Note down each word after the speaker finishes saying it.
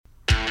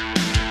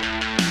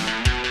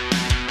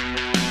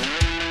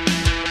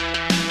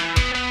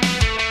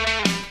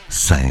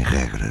sem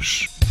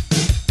regras.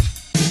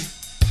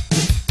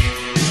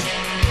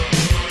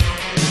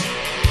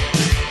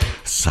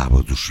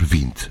 Sábados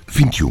 20,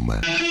 21.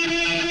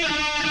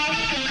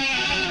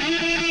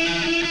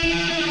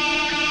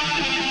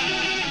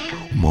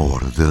 Uma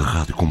hora de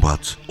rádio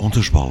combate onde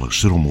as bolas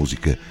serão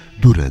música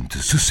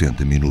durante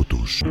 60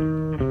 minutos.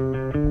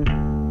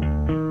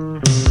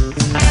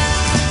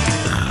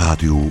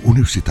 Rádio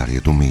Universitária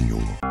do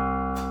Minho.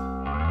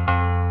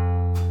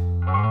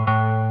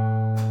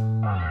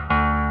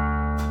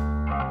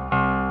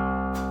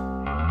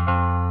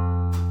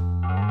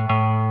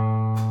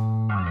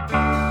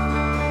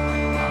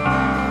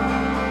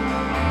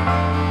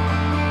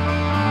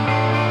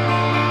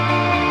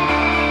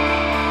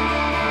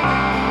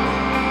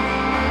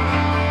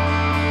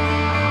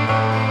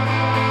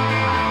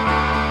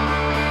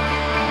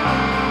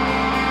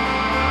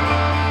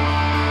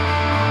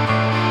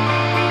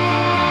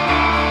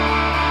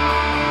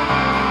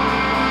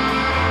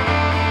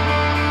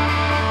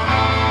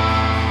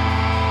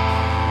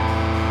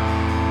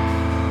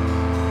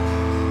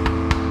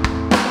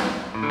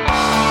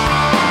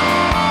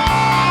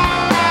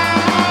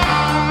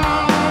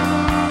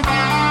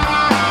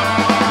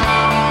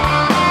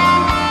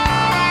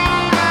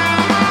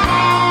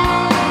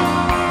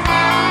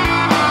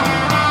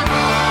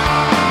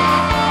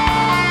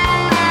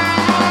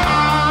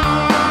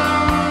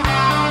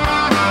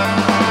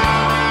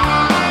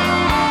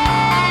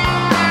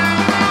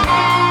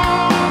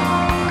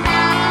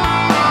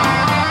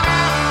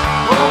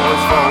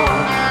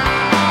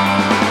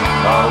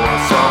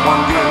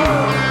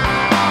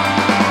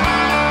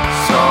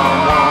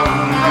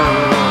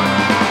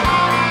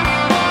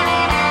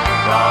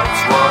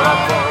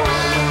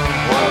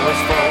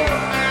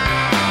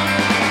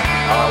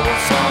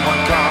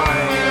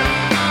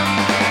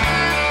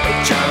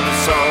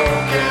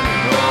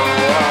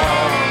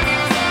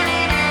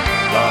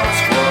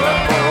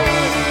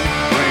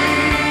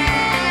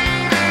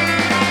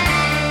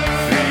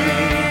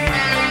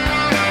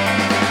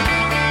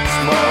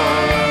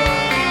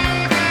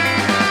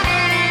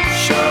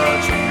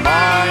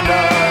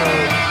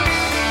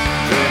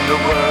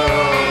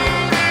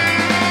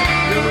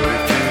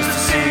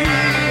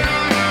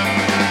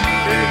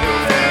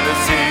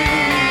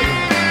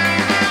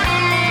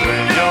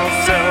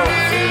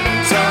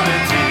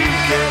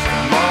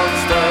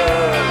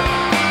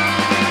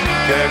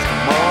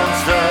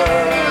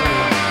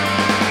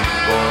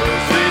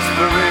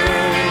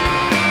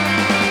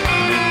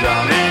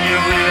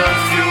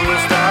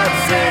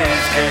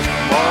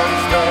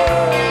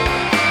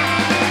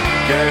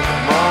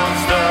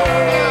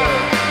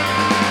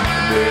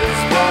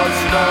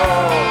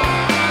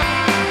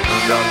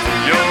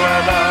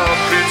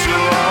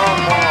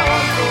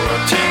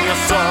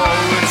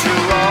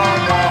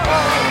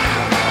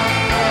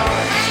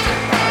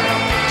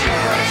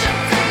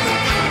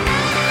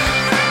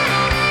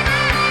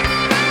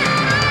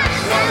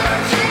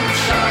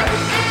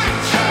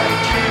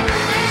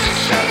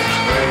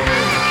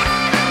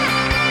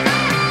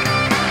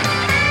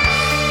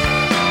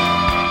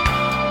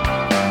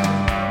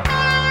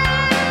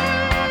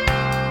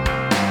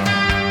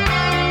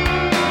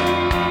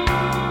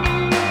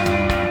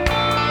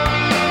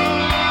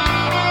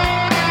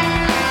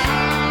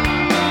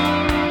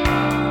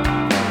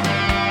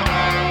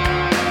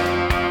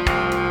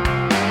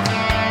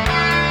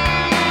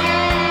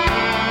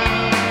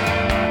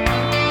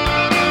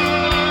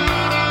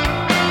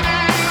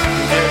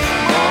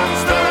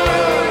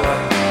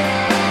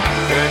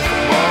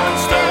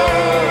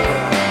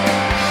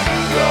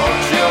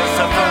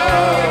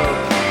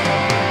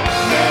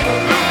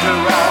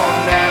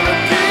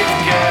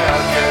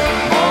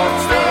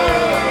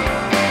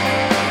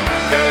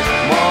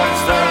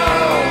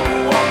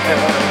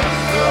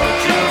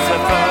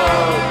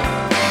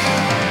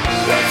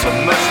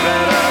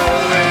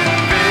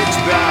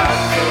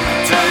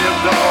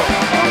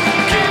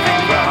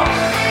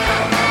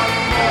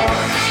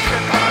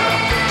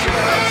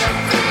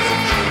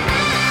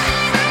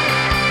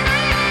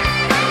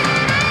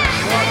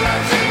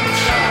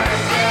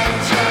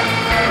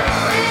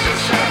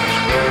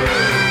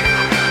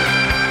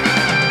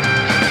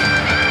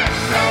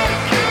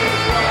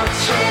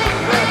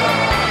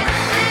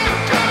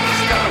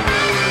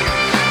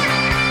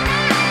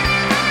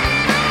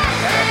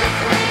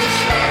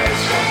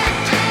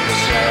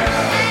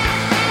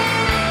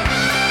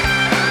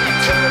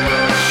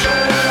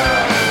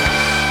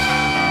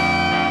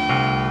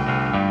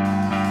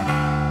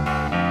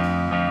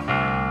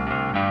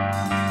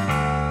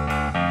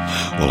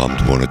 Olá,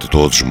 muito boa noite a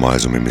todos.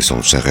 Mais uma emissão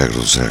do Sem Regras.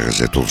 O Sem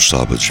Regras é todos os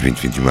sábados,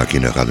 20-21, aqui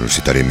na Rádio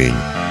Universitária Minho.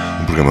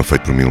 Um programa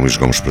feito por mim, Luís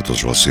Gomes, para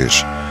todos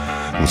vocês.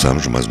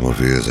 Começamos mais uma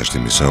vez esta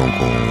emissão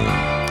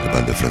com a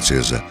banda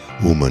francesa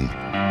Human.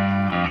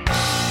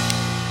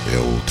 É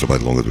o trabalho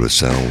de longa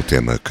duração, o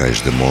tema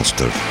Cage the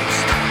Monster.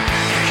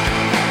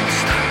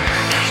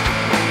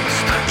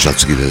 Já de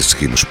seguida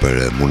seguimos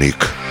para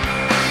Munique.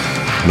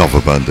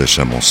 Nova banda,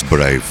 chamam-se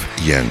Brave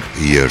Young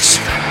Years.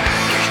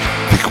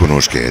 Fique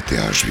connosco, é até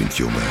às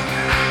 21.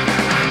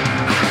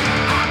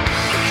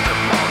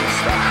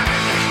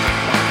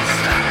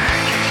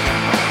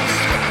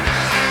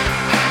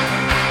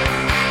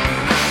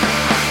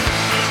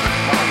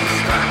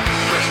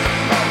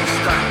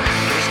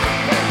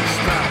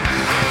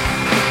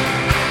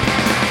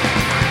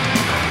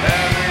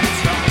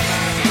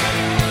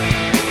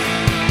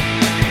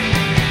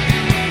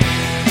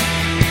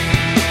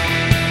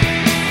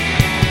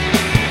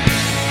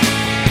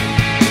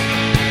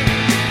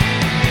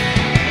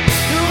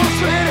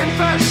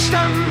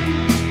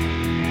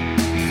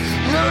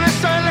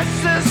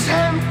 weißes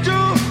Hemd,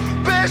 du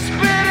bist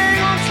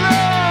bedingungslos,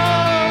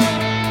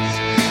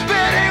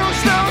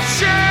 bedingungslos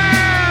schön.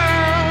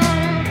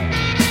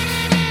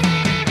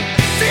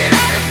 Sieh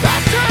deine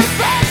Feste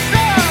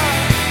fester,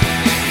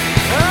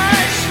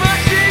 ich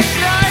mach dich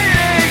rein,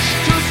 ich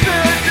tu's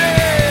für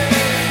dich,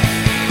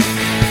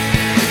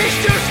 ich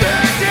tu's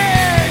für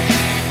dich.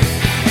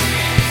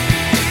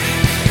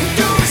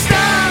 Du bist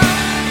da,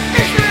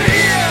 ich bin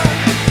hier,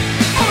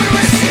 und du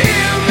bist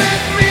hier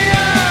mit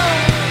mir.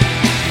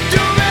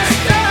 Du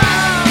bist da,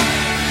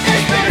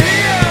 ich bin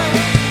hier,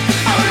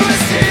 und du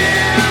bist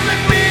hier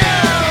mit mir.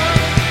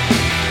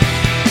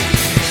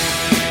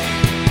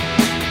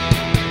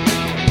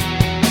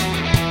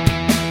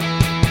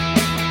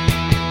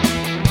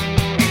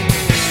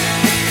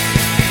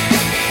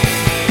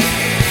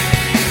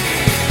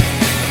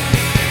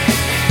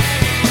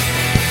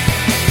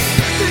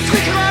 Die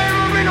Trinkerei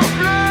macht mich noch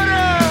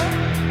blöder.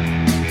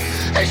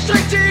 Ich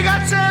trink die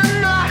ganze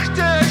Nacht,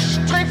 ich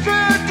trink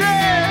für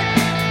dich.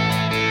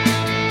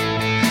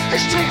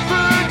 Ich trink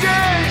für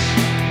dich.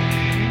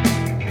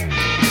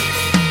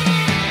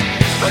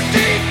 Und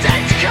die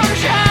Date kann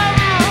ich haben.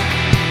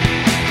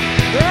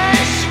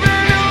 Ich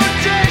will nur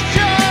dich,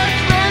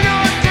 ich will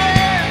nur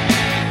dich.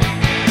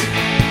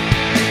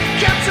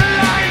 Ganz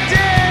allein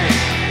dich.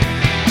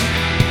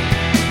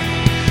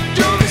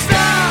 Du bist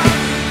da,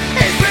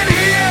 ich bin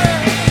hier,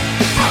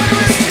 aber du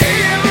bist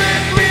hier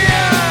mit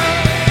mir.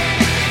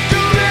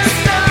 Du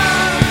bist da,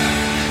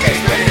 ich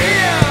bin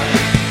hier,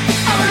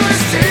 aber du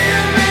bist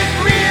hier mit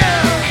mir.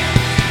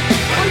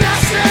 Und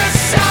das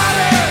ist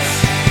alles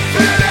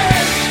für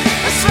dich.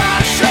 Es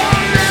war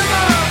schon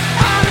immer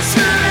alles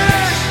für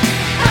dich.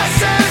 Es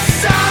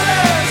ist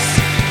alles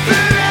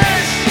für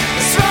dich.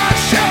 Es war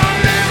schon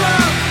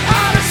immer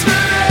alles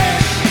für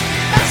dich.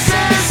 Es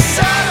ist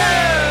alles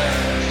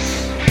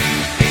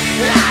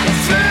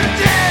für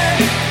dich.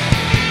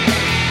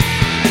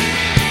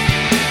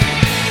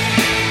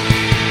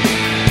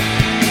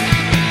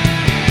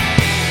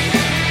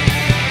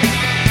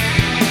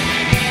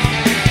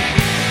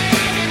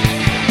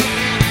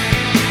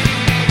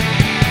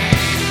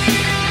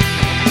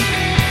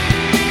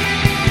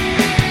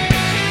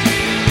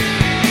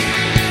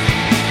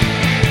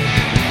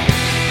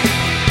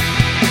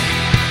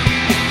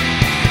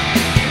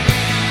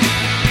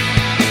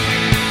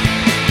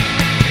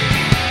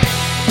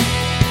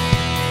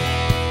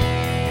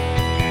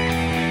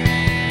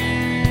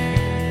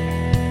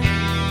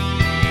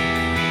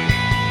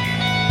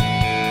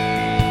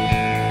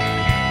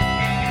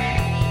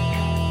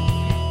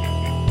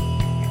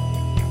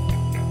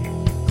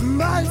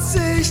 Bald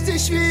seh ich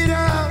dich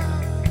wieder.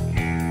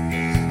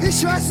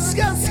 Ich weiß es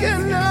ganz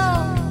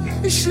genau.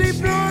 Ich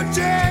lieb nur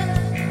dich.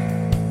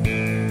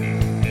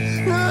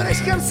 Nur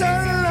dich ganz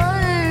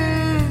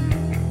allein.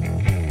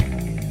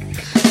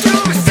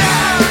 Du bist da,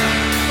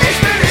 ich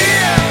bin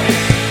hier,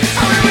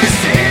 aber du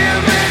bist hier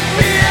mit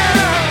mir.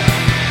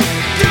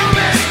 Du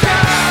bist da,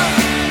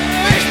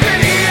 ich bin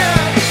hier,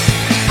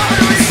 aber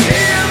du bist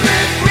hier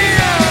mit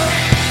mir.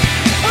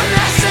 Und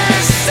das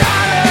ist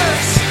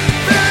alles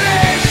für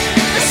dich.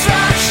 Es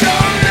war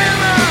schon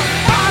immer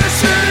alles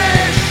für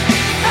dich.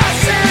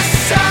 Es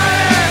ist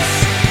alles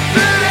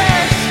für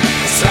dich.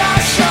 Es war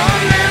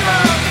schon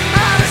immer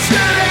alles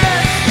für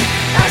dich.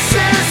 Es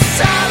ist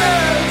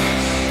alles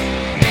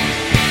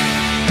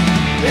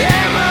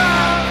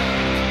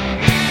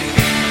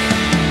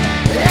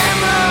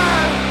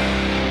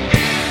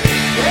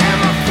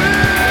immer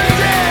für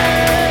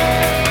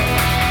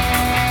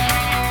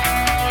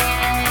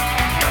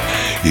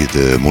dich. E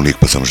de Munique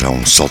passamos já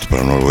um salto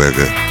para a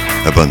Noruega.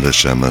 A banda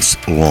chama-se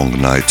Long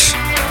Night.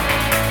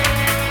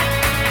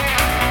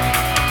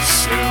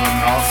 So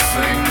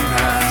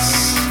nothingness,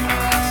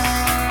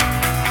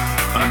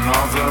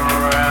 another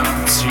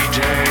empty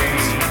day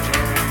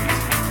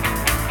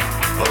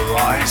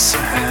lies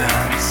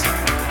ahead,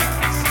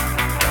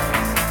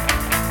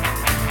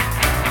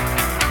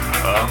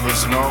 and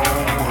there's no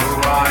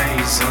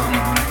horizon,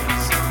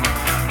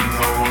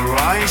 no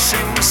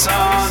rising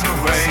sun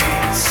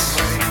awaits.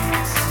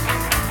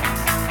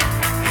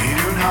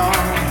 You know,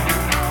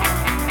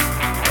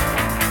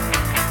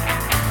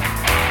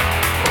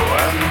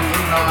 when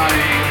the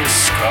night is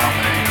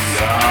coming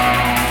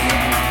down,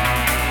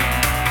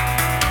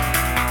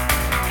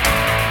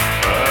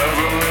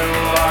 every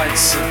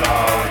light's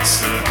about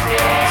to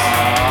drown.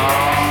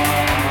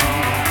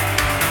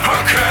 I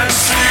can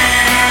see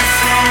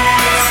through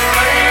the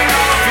rain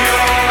of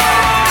your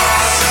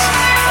loss.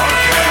 I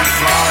can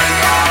find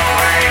my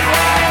way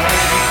home.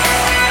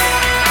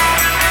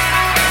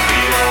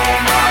 You're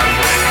my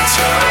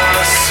winter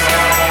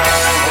soul.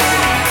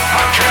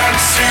 I can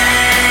see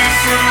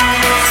through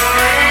the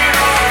rain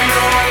of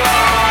your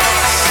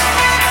loss.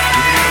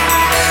 You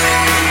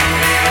made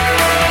me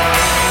love.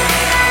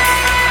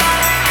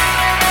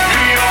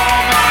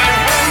 You're my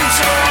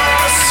winter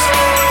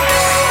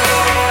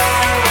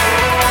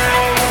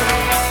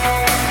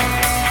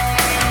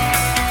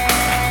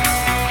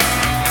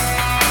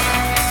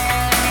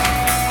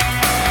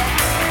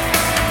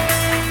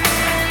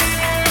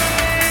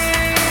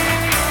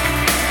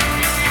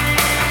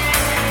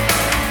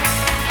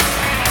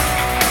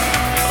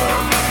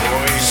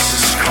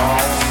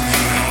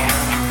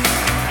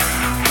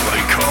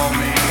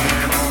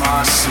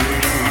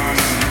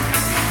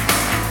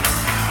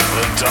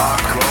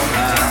dark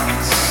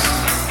romance,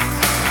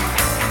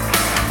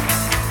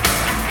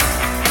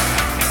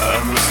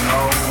 and there's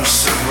no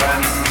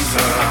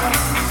surrender,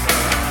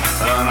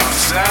 and I'm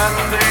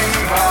standing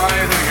by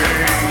the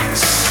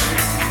gates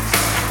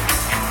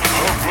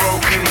of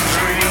broken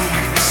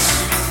dreams.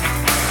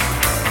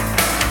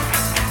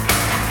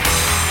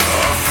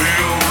 I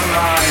feel the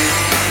night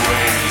that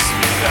weighs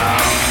me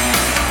down,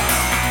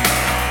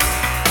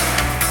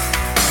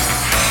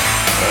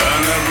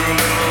 and every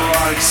little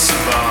light's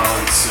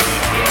about to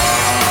drown.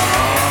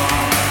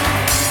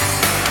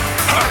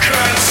 I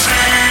can't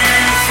see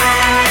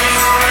through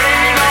the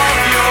rain of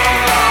your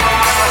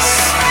loss.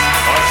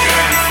 I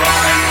can't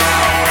find my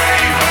way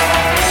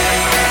home.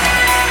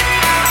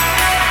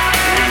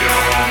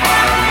 You're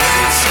my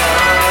winter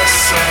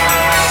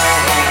soul.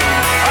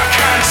 I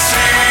can't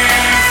see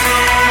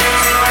through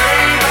the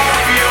rain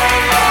of your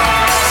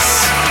loss.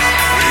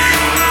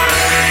 You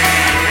lay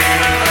me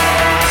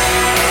low.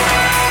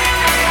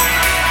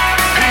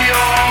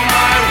 You're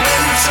my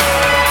winter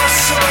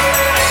soul.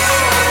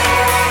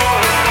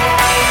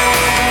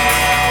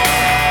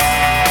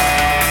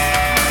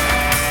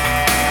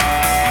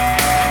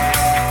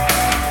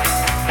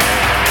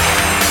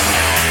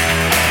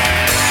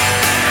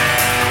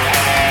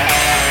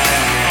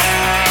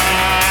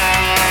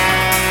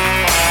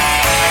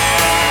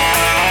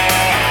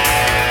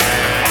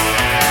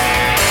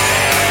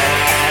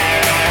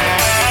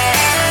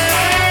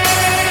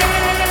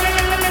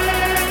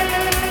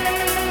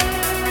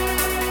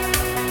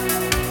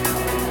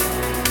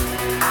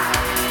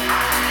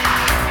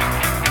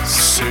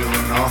 Still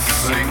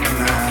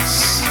nothingness,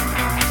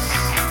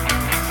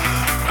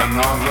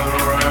 another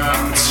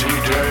empty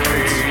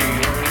day,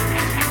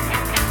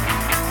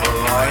 a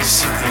lies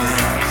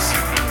ahead,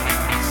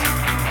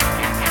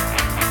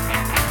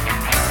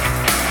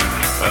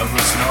 and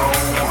there's no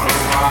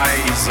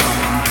horizon,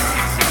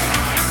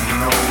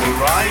 no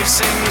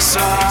rising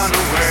sun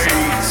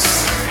awaits.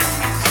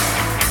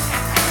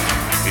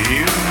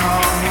 You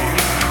know,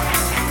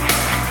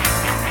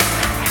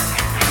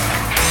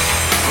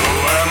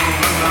 when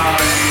the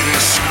night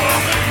is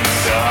coming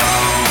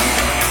down,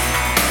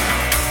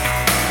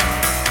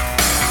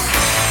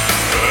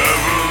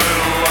 every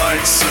little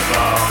light's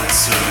about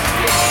to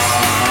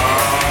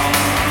drown.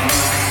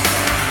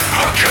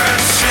 I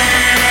can't see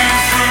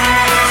through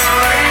the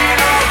rain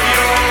of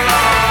your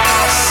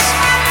loss.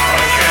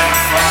 I can't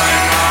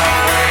find my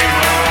way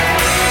home.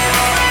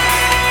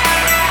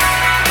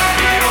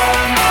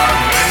 You're my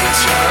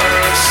winter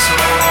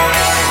soul.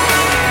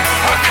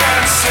 I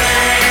can't see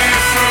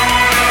through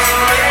the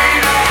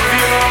rain of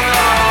your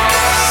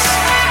loss.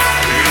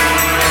 You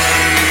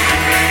lay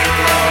me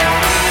low.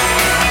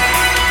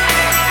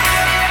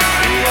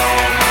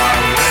 You're my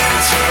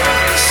winter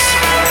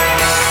soul.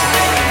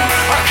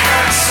 I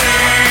can't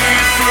see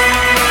through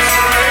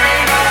the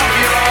rain of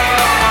your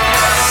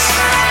loss.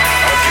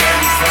 I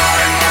can't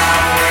find my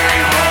way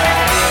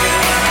home.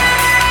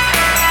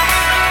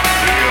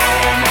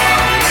 You're my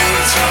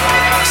winter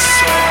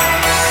soul.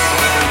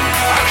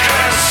 I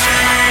can't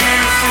see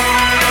through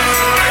the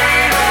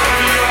rain of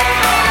your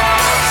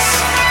loss.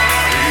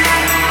 You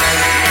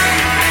lay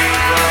me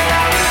low.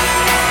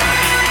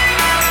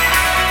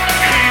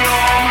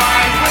 You're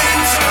my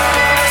winter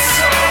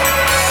soul.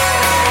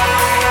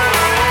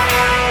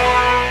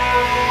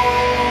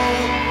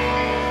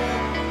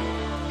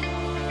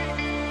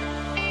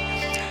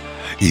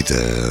 E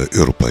da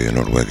europeia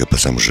Noruega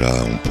passamos já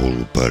um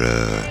pulo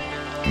para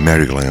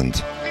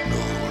Maryland,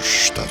 nos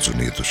Estados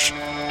Unidos.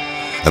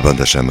 A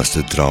banda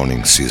chama-se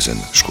Drowning Season.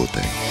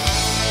 Escutem.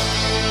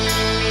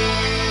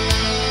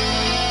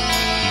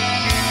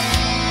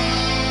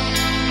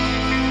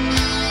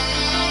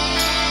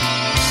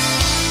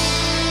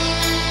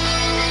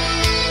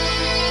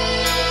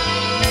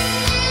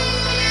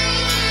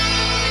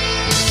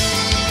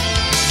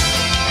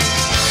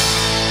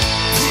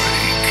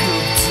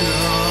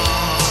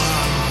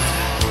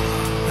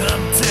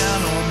 I'm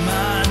down on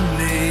my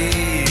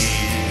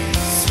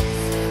knees.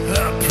 I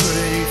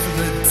pray for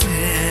the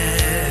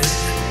dead,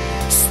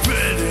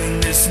 spreading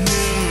this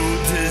new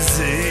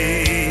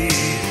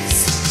disease.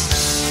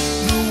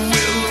 The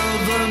will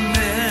of a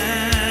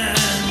man,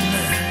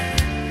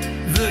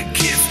 the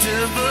gift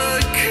of a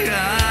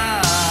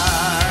God,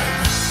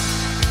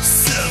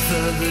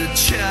 suffer the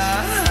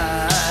child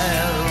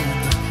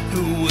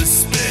who was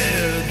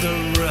spared the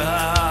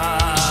wrath.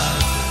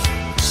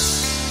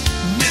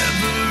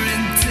 Never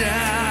in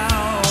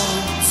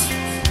doubt,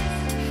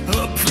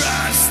 a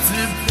price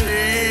to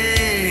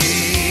pay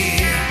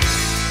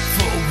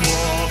for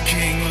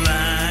walking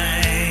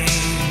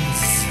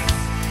lines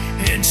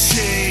and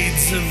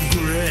shades of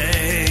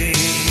gray.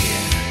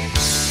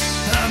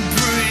 I'm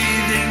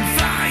breathing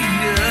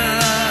fire,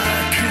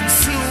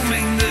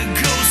 consuming the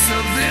ghosts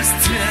of this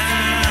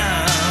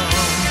town,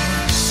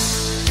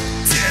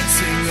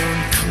 dancing on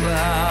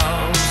clouds.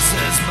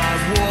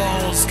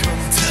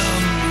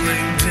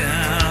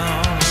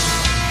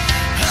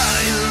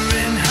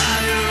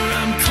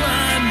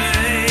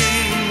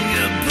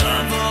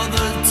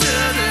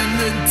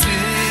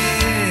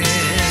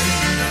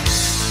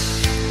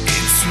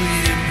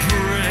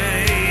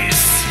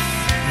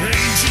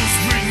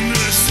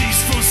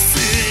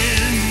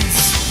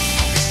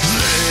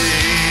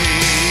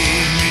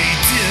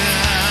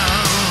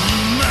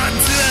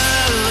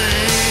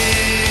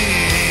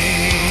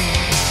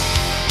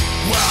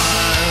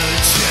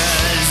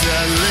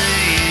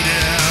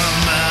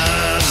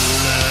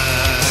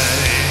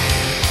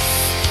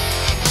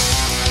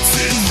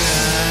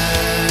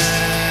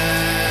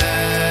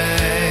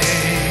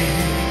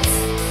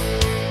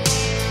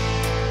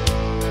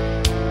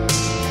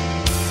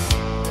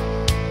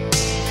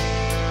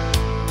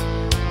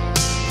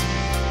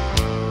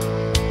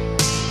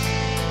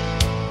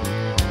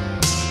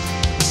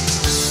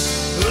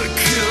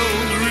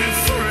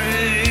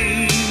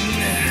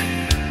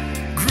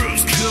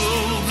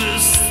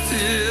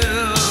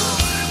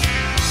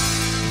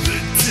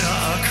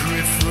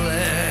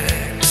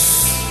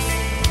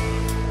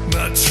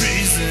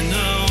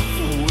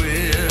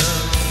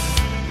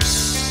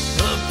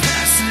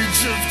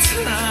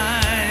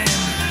 time,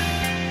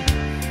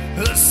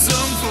 a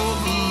song for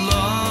the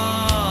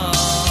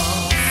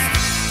lost,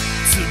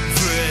 to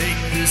break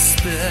the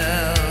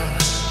spell,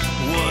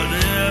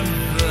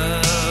 whatever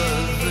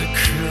the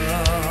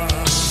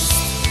cost.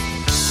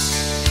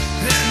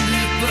 And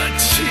if by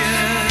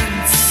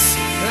chance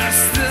I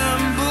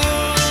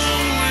stumble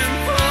and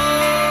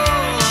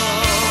fall,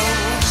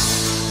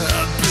 I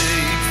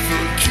beg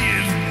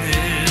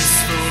forgiveness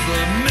for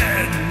the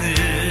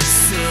madness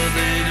of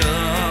it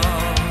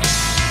all.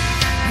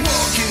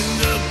 Walking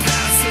the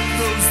paths of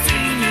those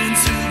demons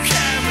who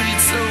carried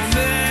so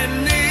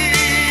many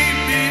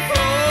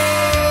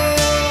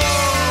before,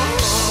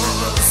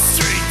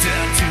 straight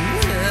down to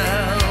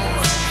hell.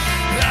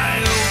 I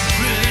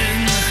open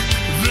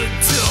the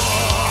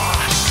door,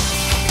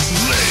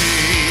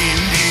 lay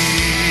me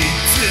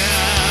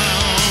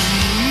down,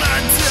 my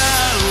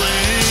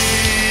darling.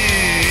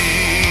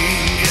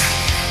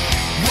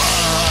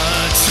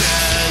 Watch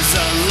as I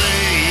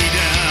lay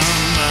down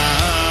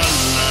my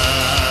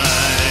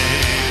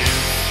life.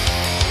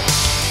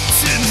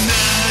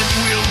 Tonight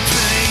we'll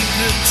paint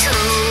the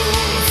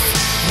truth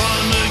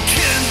on a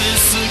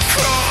canvas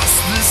across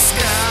the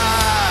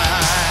sky,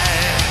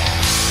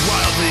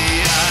 while the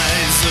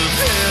eyes of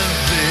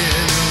heaven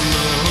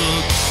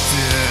look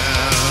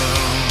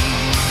down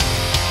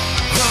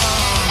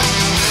on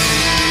me.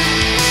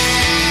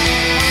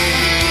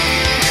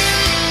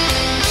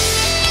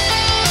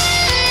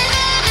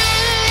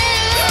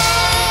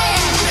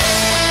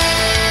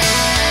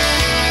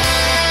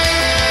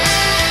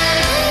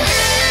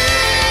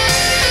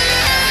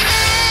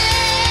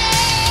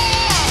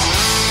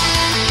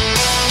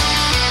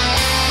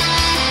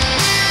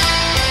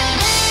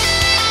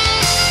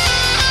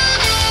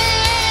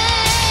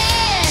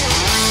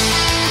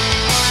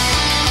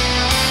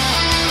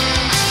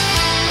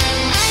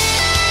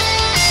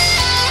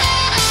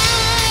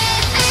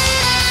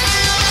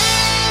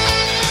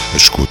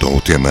 Escutam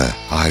o tema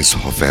Eyes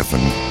of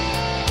Heaven,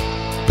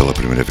 pela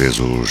primeira vez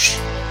os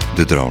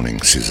The Drowning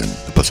Season,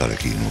 a passar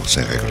aqui no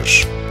Sem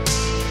Regras,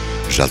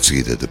 já de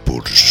seguida de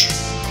PURGE.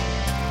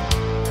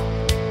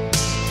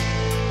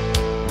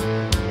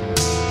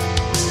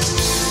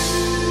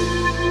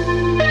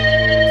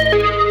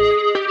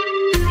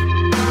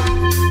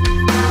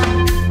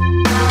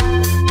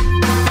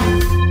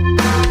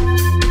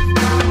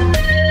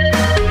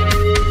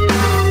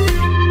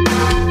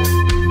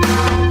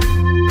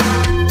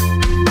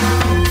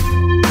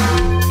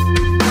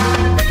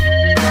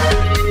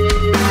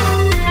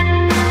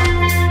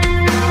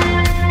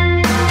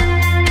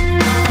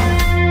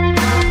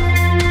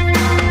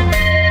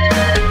 I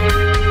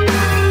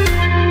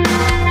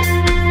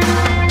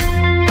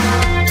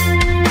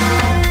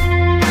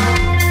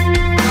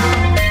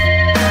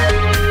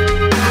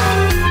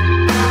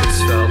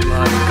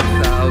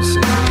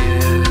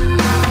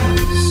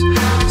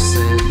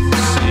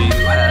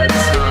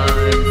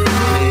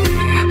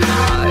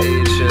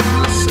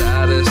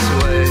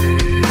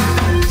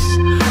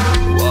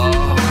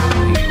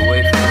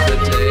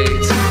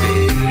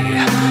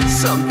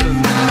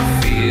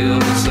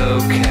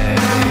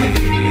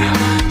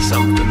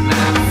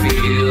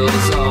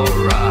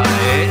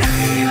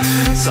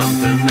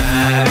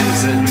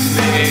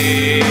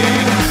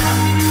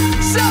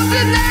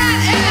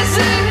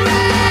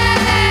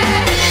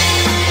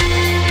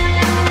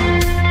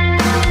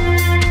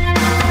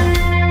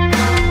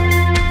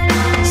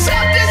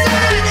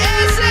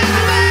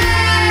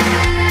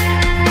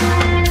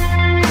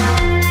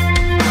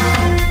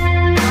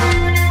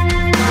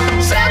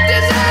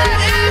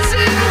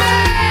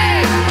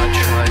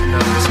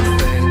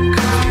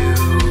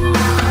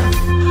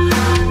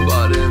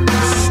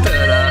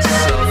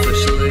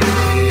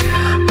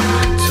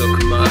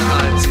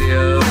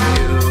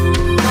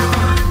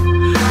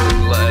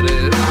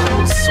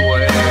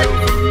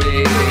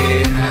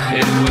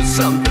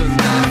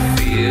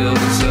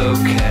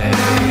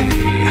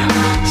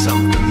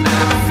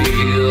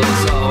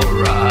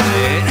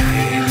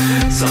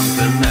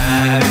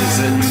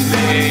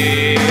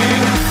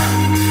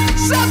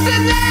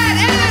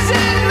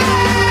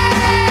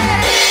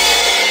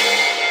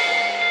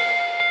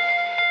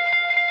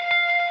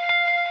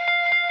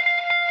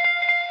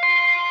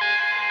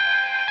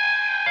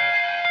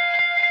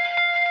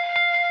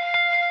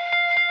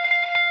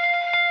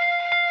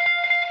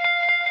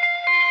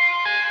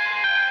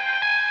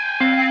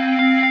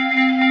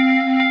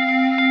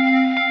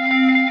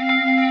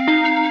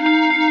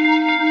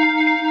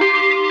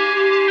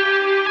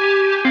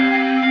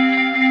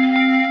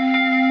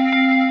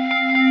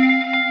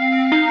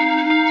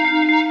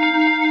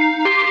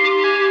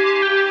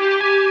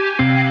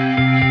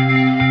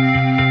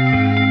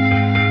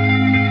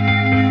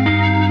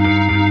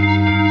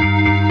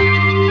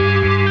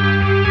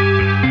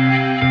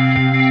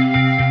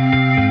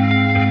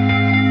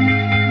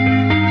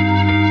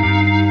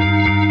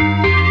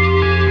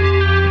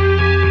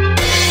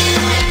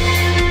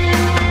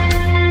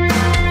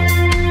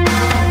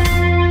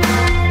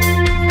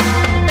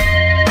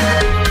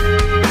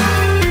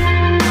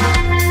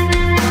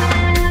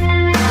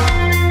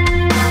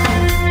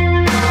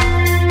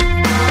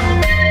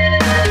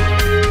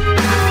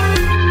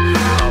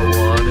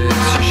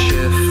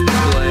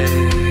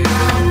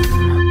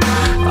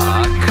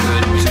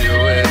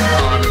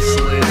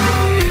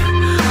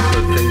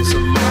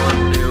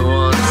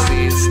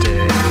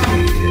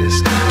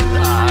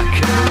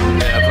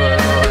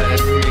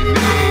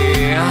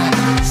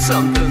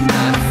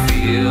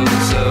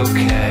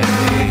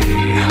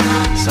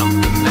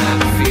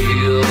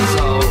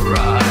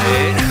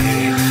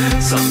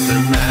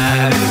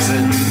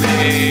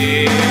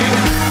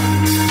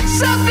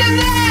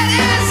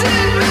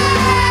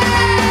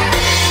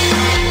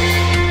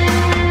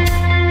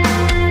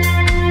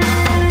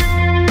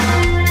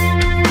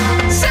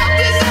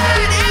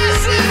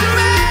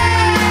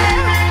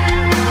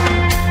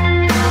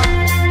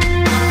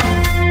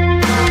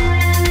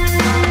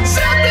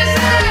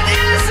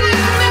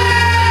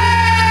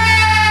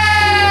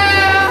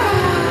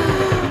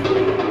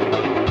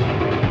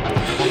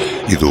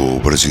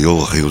Brasil,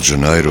 Rio de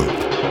Janeiro,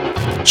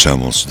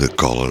 chamam-se The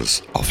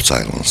Colors of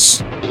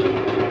Silence.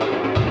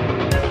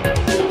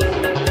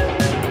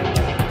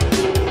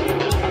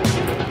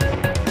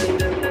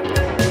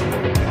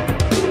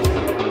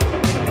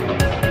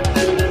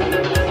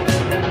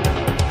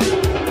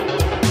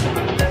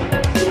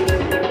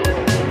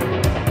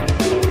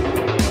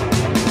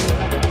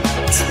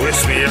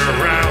 Twist me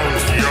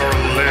around your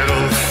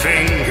little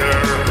finger.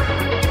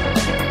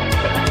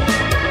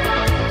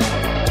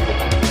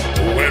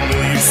 When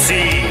will you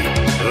see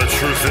the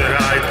truth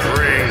that I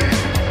bring?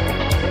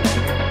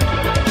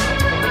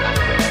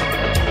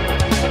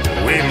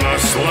 We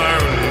must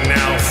learn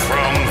now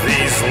from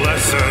these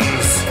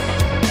lessons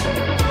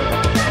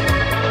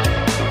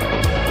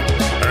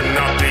and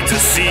not be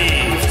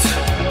deceived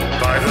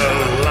by the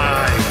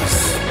lies.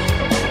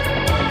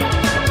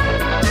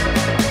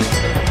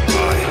 I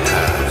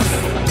have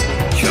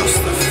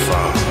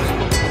justified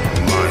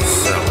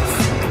myself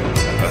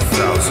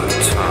 1,000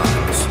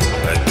 times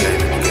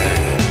again and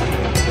again.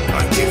 I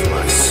give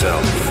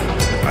myself to you.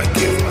 I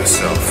give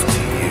myself to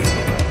you.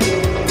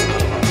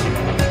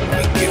 I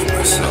give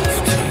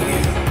myself to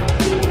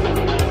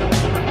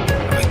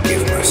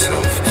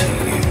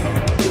you.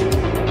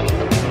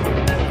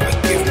 I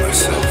give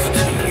myself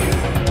to you.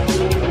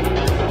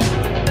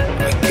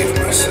 I give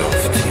myself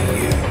to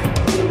you.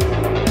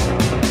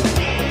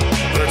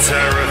 The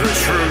terror, the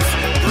truth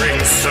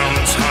brings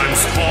sometimes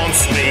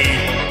haunts me.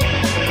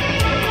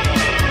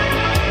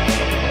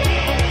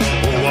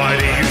 Why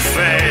do you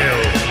fail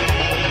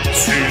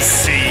to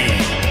see?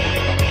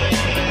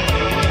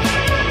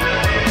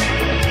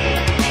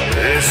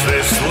 Is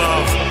this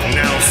love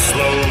now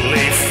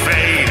slowly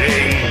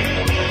fading?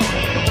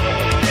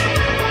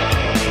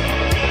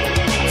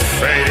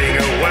 Fading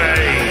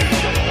away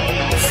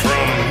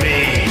from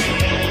me?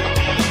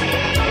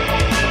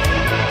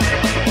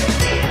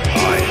 I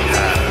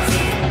have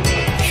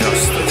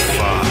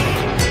justified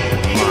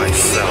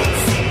myself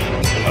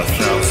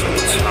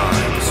 1,000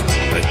 times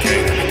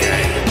again and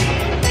again.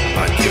 I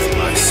give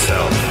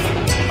myself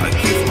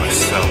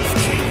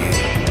to you.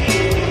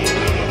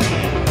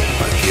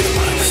 I give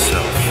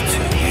myself to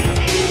you.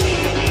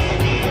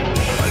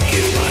 I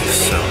give myself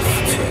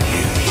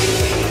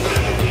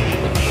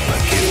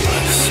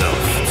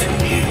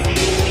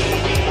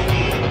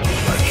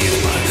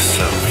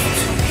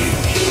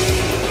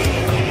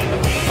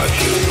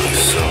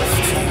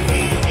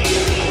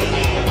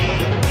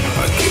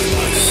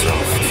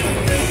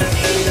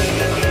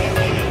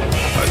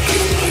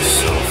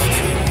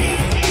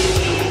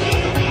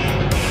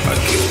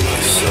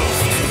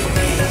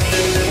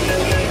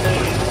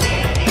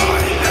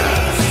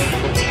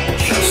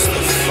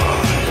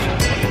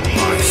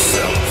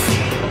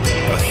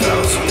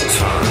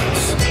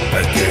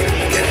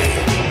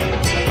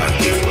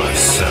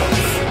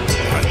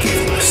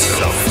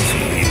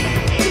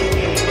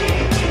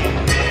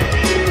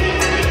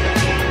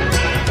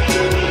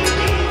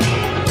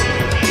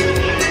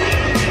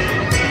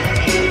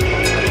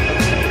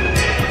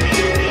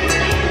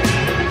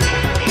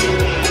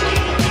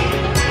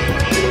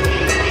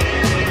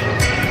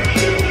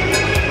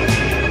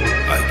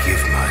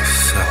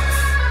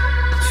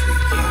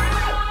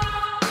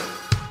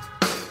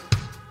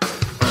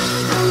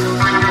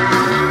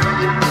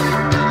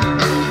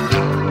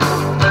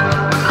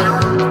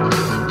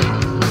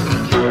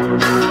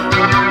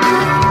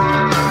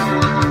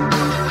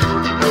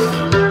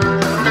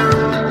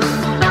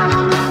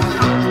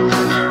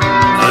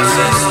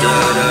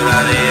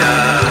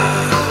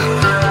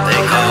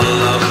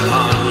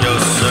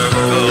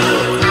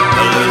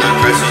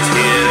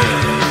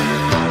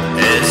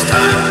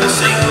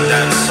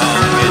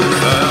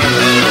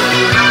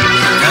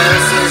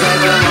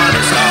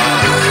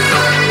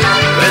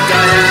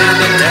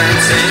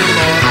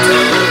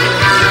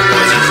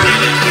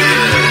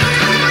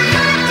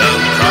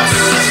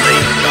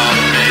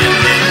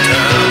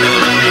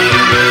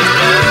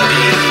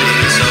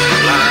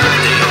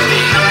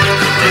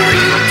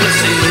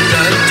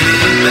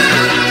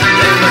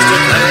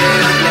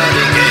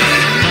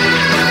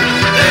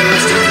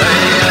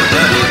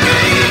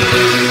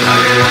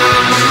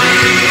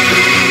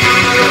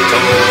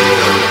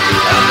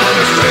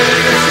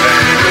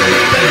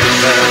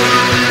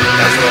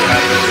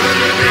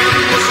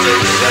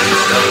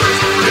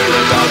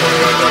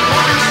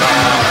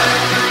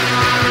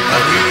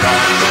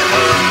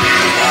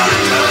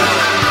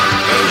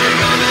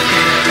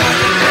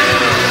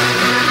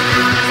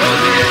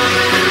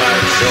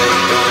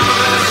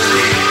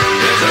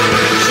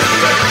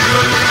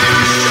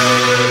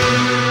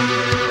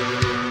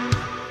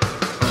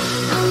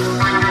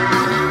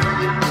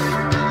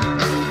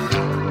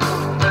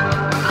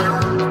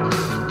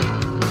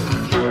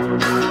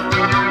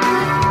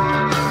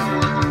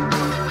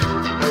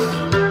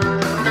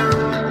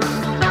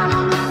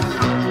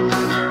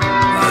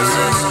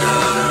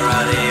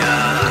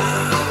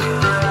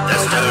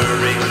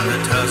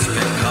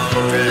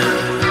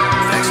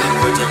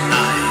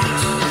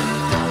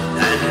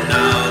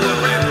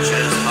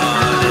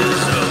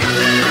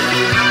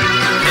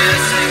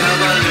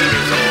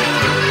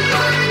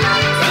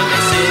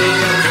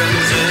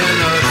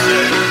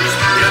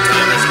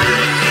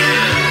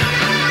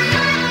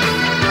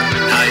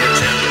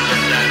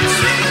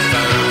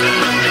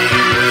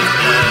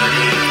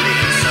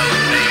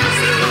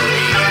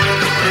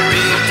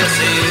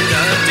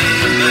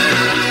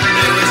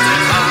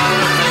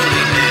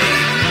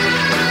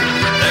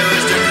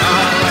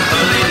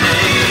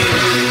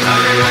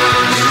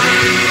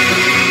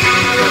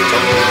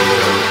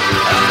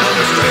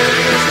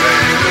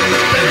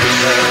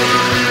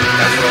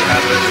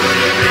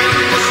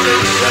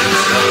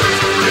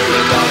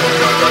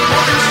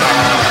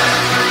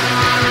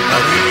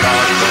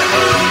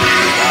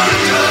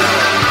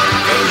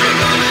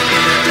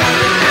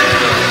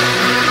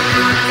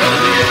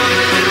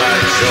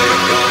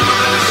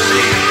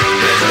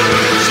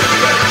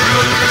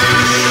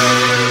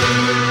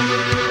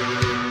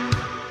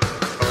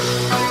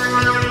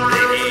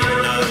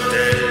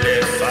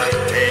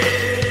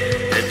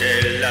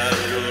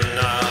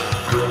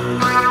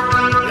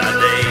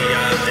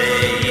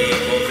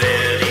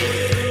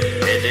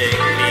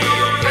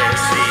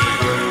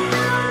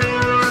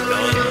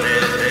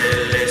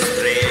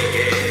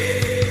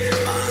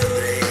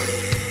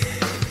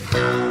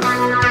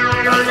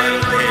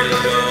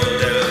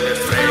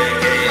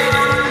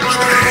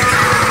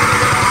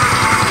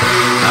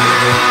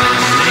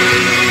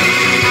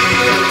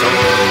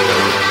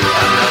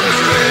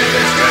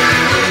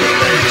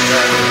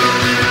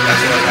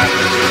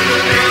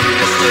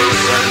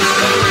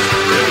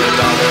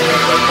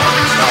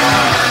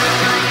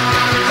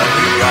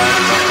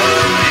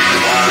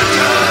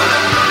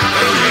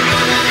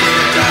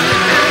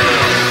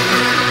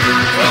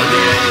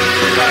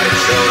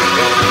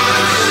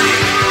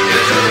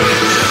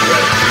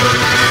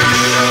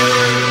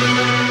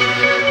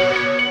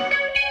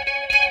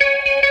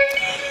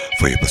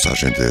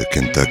passagem de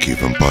Kentucky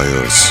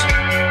Vampires.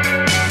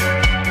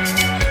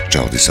 Já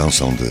a audição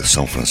são de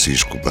São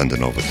Francisco, banda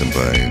nova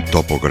também,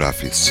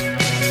 TOPOGRAPHIES.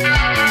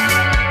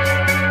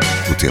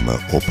 O tema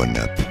Open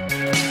Up.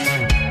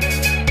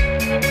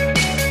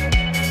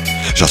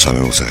 Já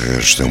sabem, o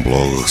Regras tem um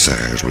blog,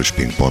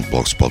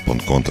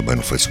 regras.blogspot.com, também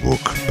no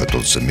Facebook, para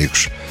todos os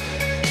amigos.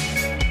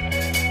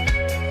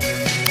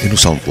 E no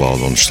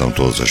SoundCloud, onde estão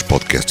todos os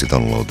podcasts e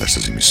download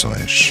destas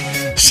emissões.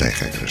 Sem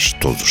regras,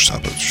 todos os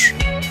sábados.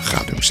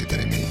 Rádio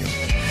Universitária Minho.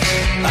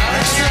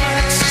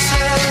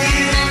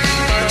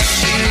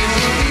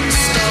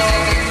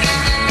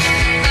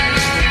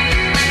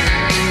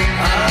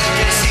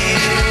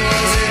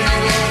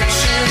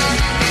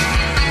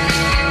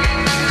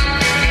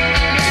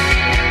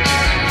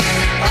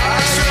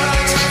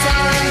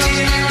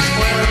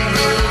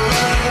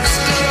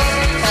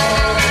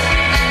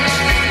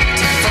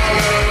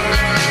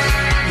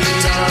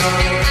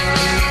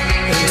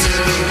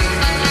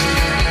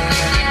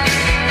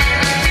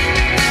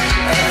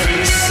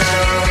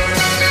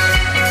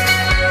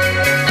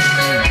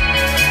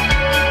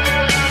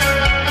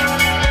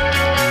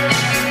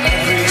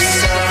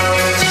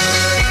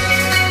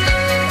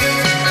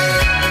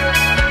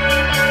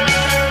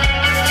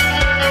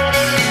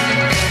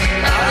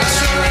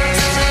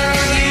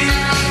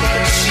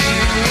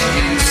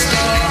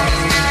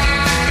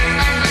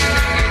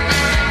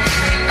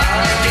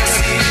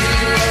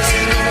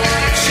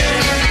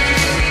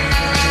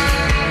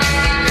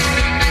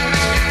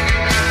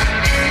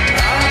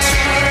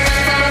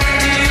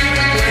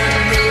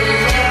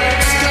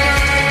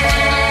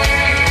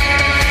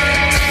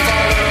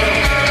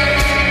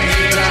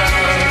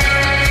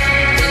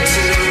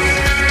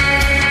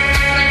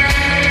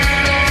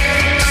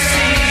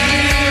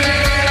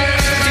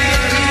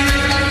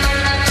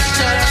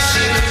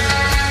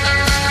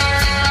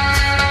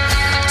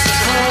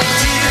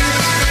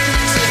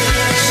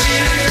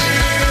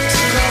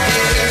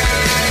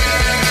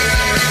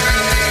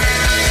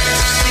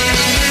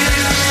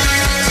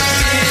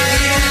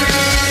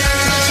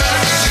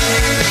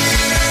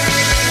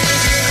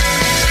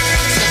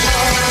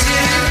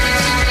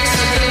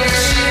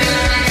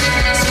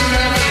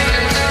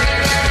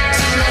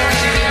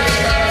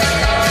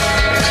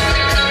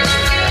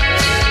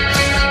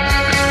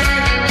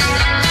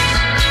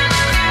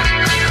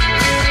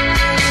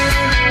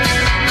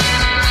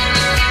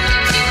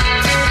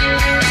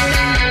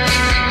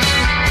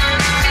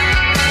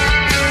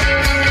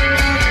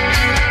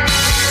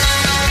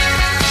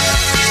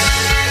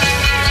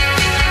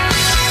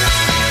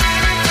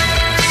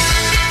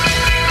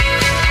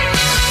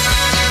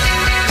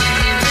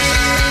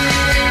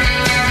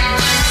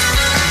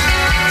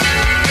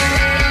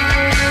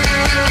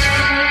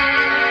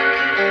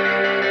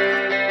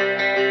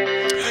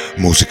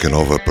 Música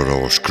nova para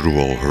os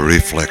Cruel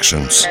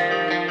Reflections.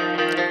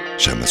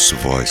 Chama-se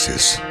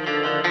Voices.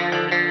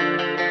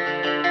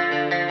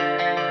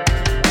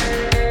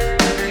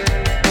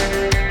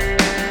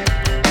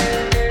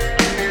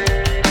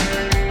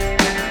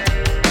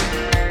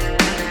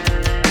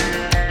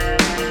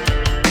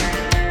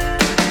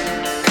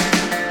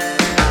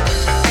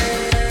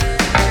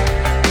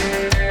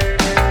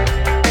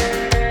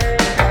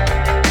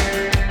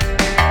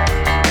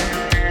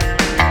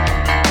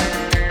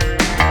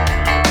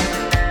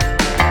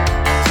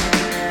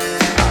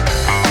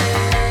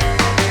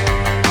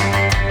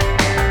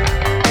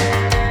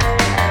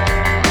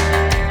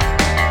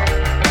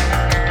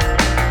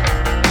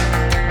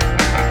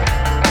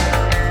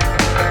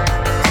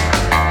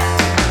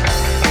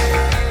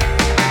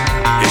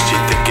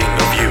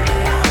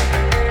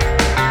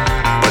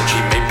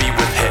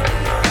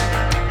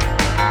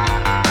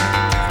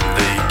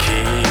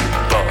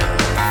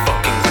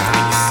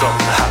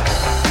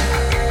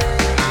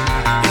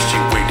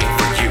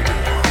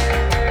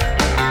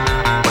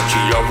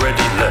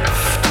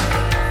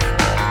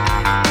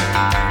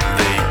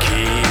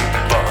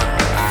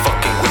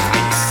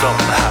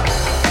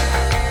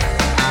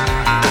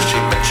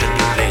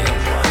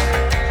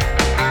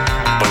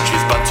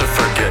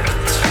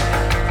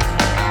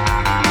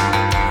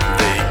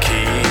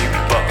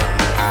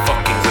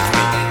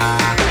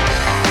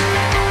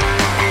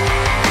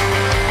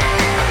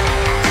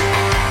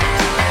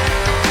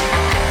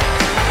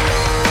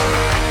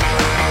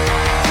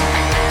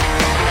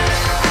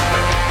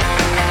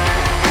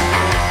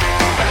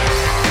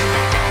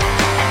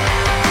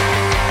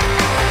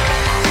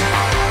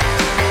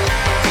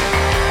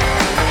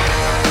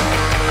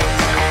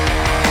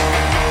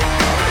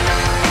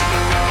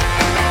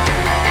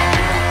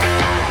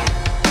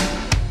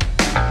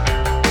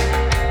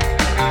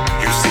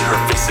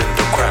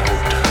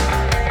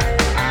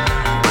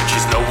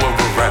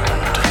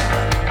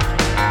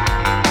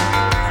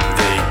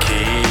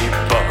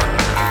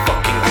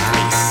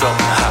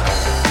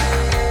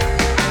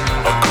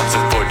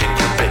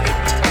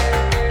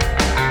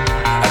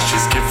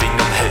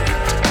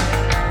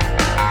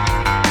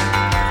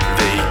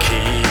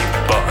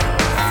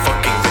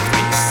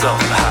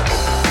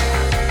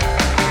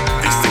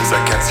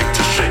 I can't seem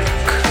to shake.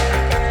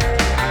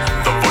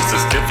 The voice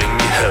is giving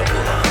me hell.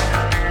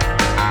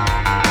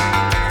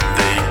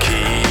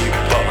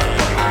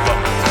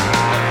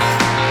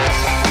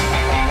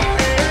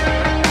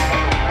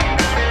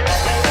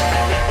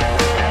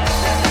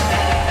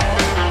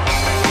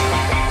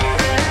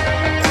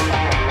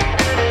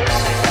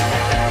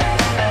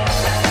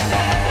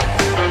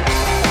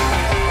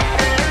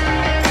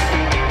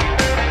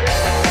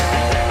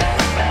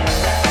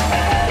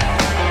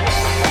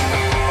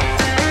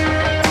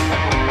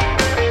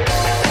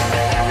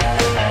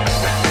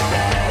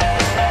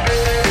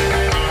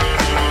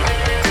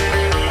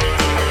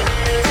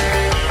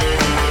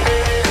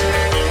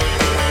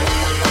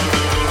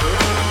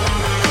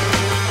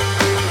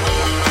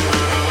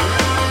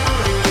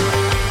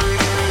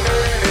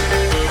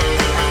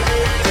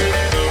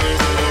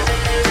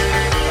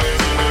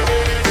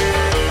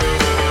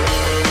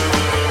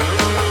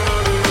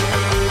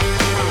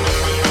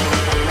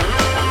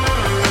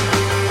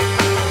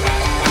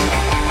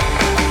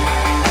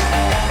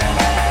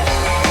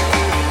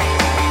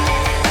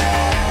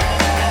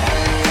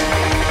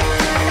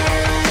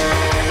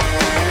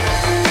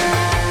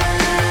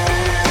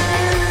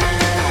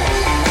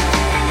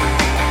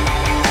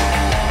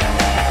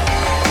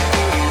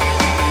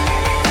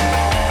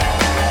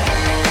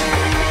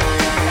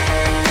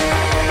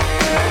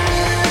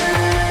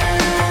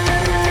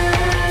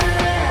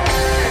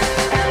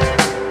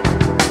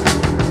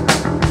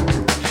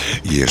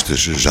 E estes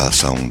já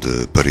são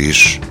de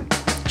Paris,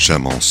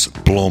 chamam-se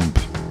PLOMB,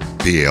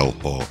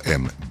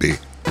 P-L-O-M-B,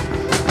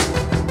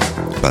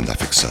 banda a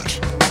fixar.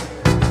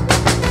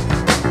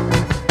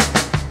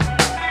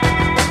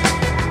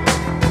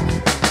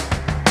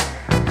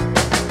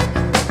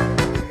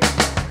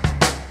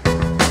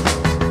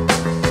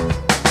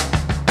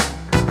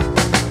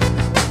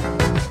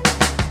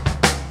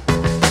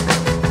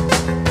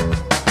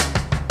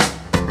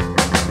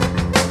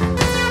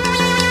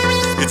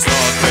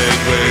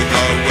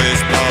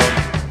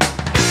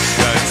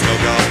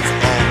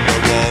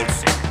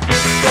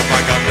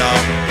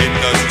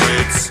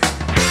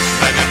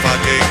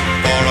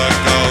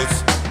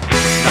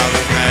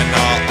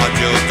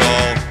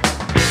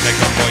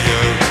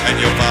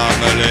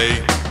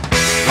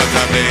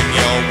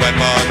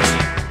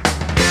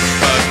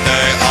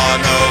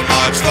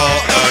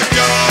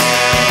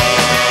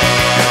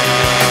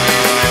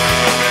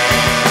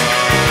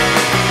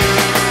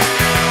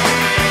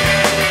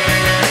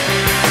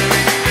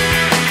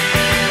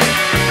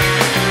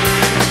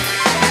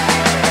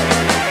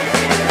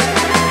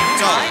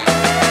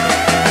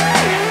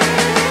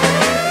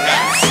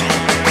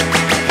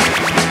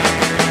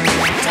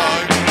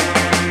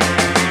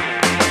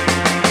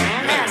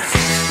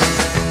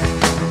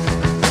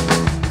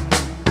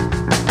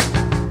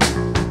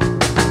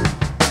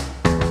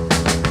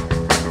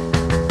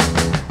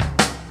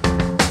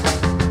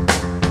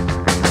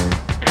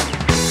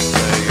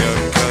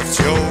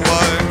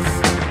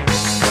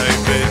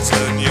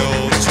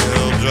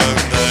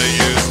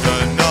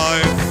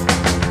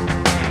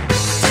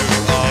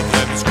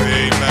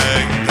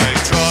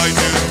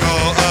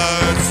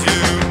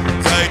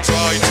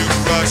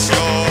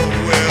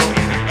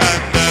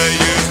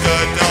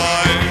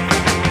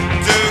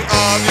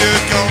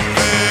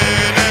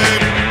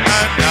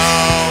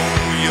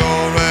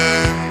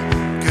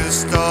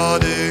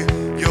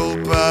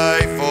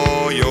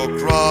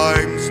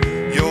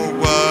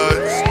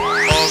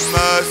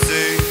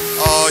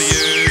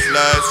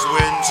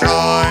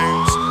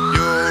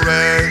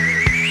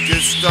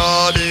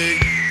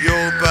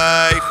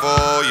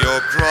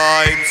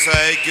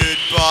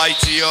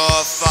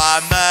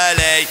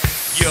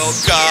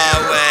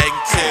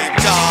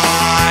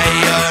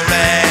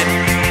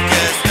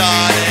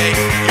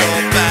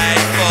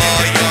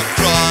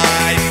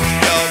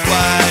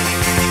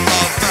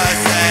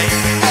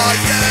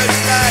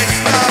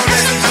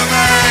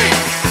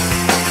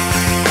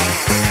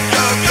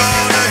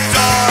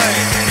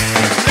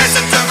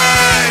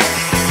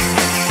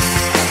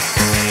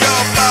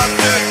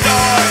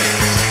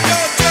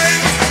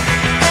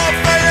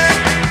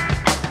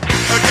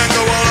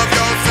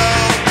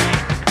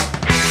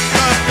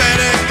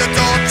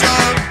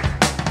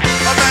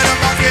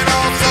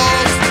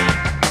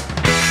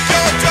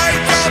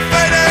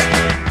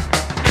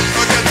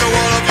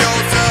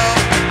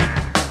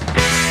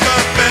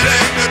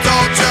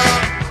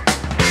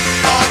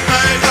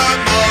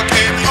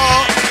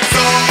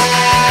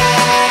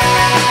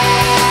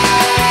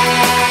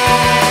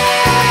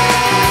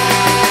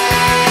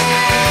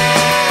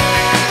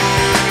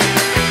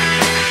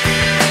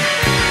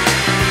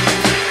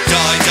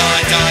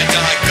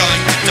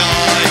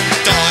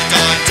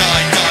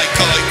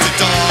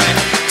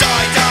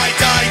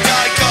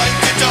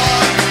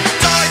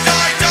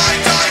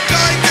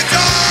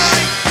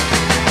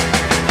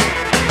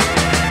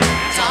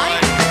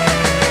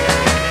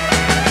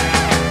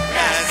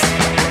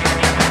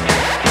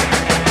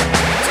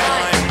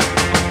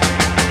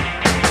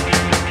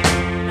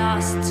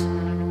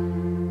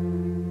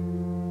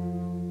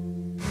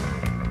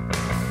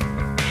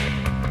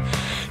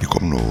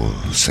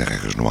 Sem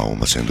regras não há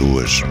uma sem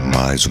duas,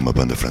 mais uma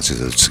banda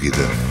francesa de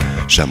seguida,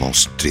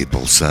 chamam-se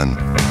TRIPLESUN,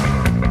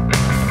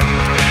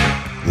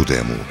 o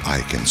demo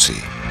I Can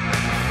See.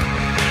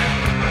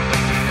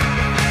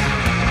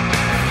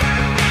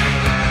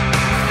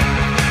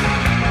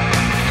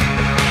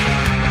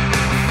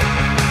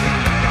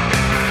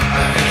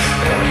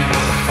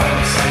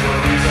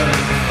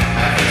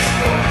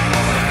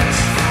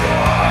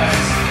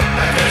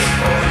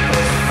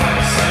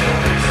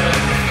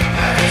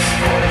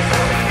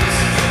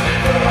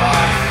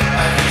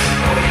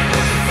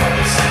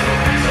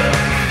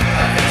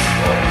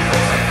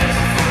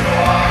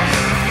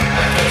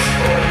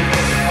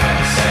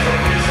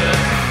 Single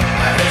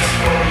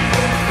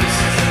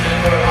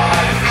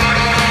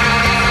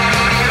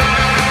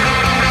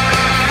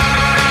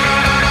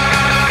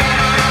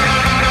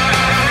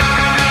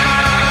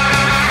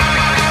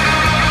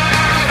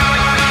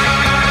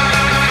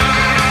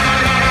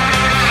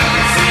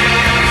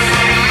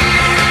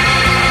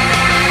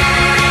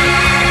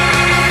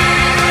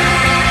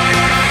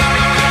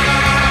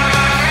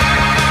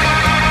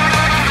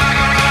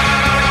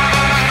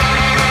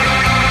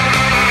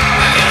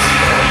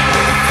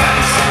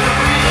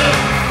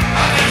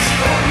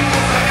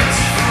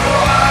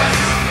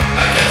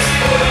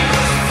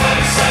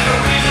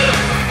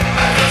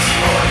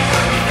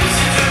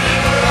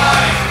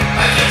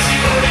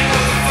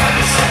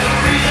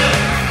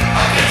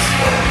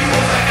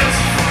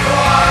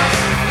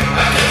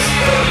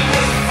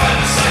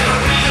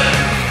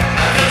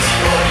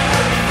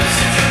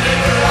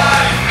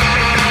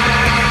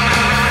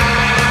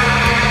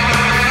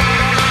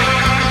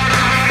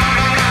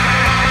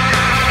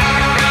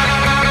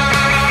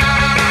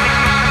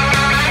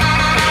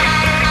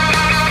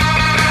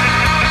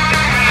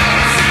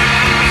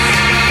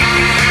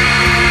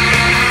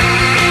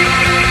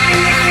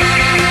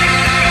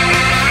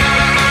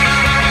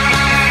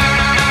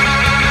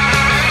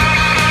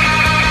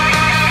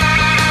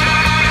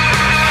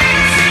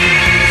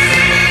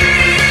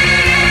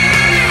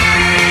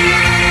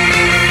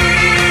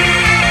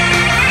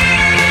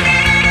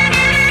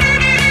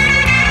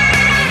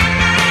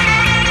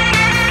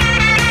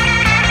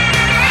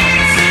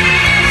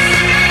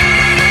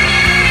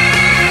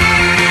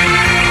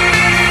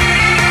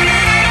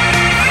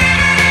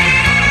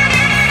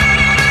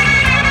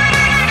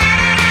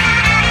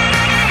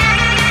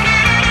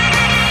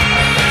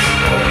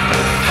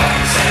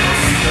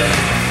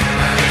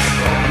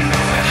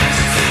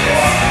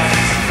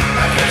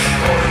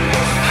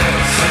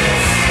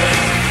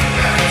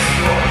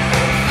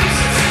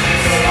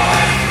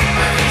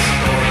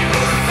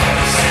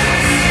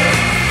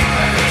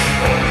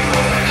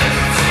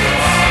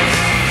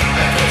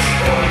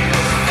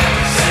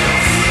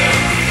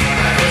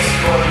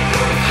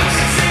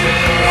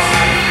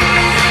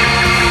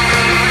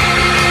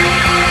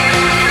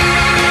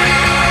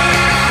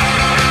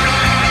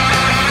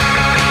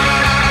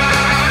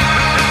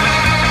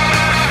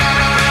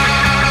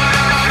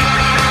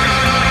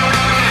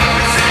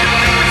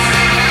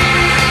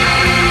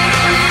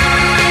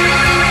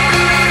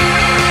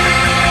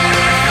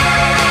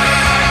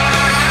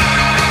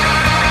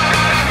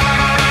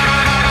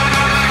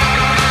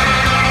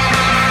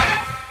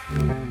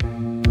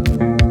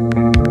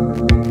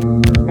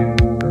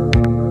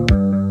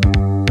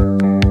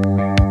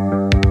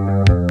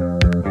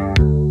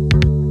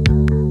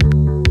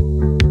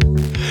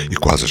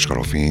quase a chegar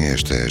ao fim.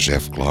 Este é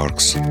Jeff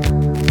Clarks.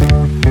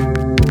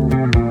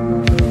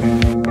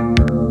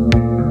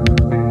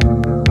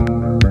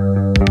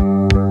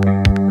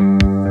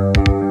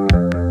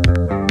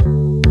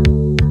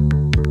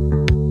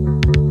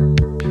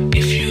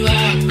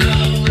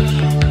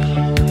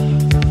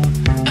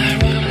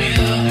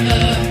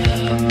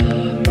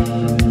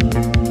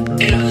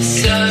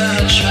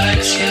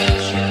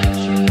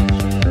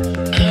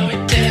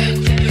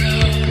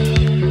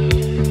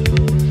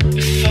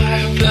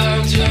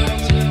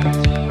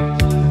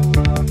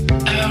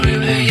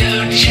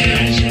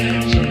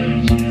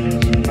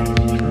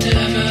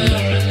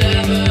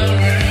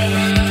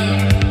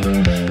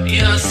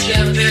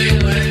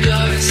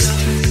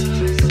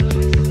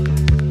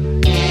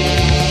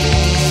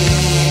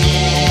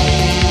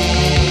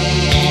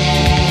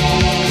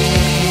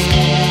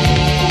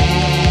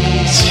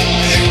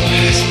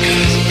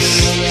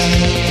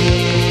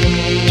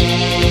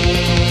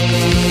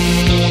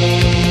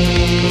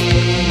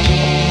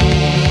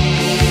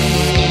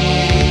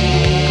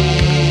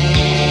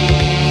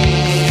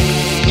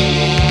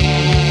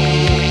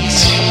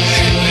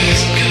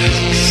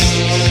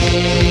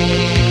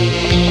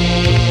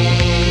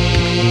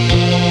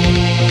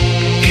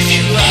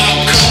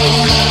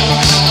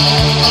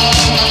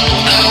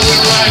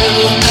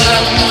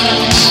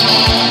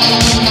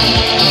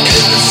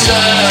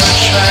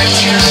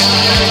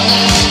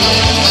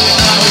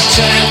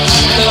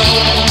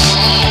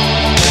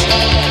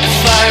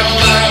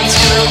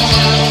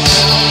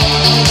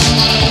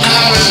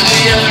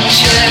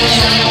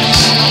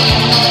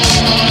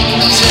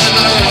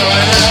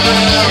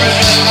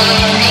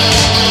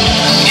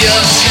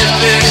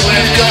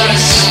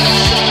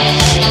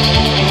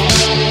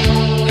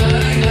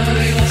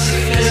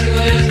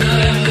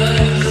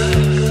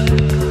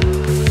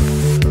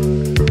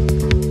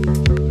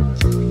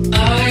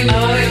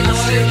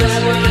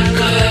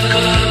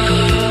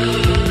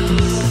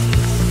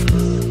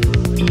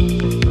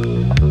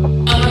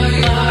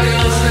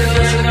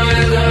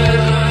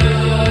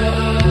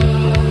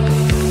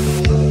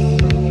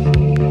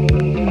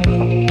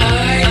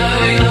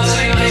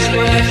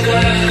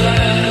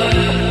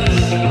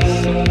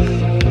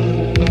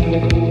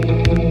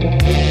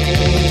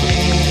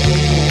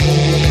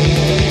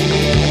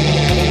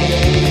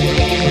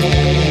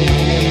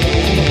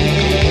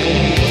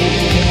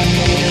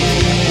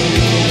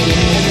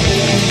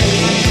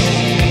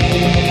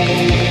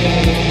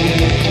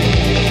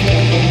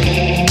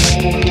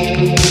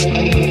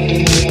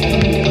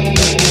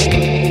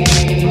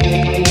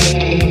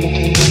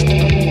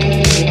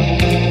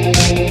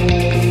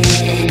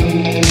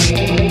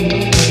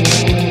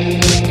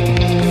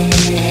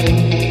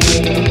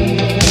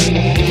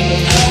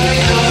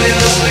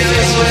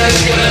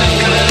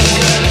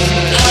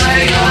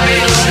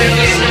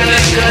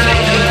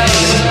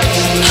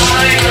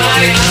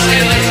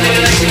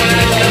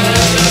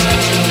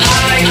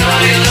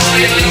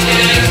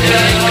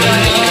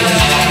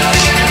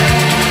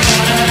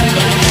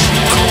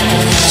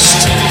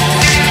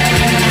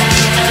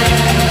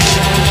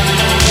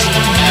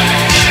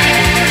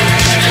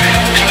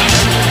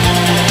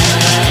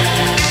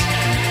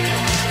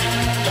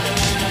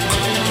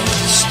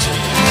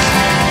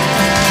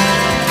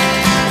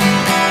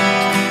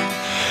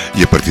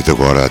 E a partir de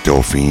agora até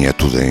ao fim é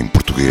tudo em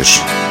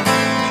português.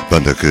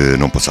 Banda que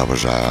não passava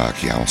já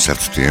aqui há um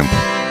certo tempo.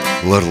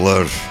 LUR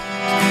LUR,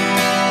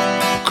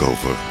 o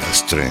cover A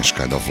Strange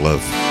Kind of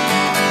Love.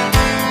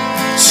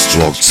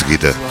 Logo de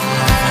seguida,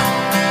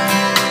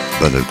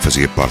 banda que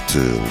fazia parte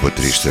o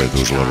baterista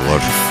dos LUR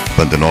LUR.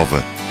 Banda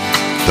nova,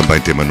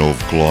 também tema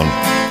novo, Clone,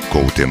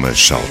 com o tema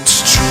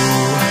Shout.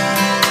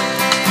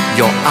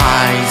 Your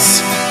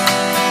eyes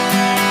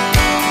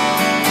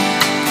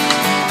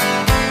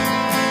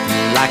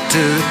like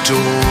the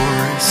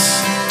doors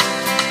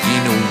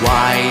in a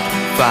wide,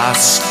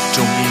 vast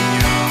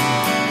dominion.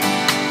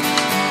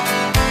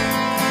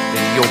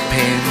 They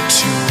open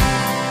to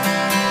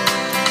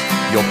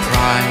your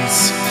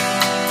prize.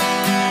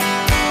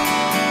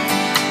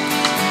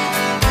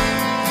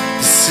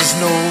 This is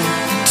no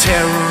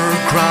terror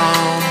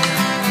ground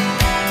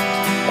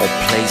or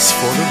place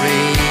for the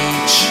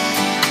rage.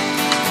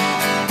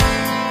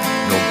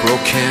 No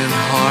broken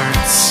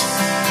hearts,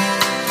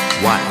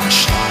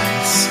 whitewash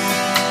lies.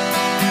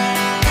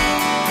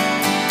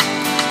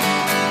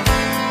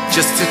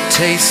 Just a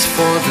taste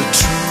for the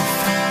truth,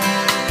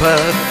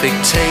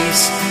 perfect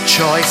taste,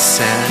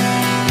 choice and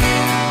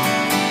meaning.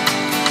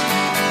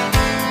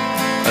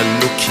 A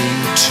look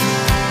into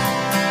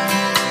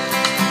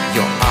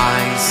your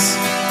eyes.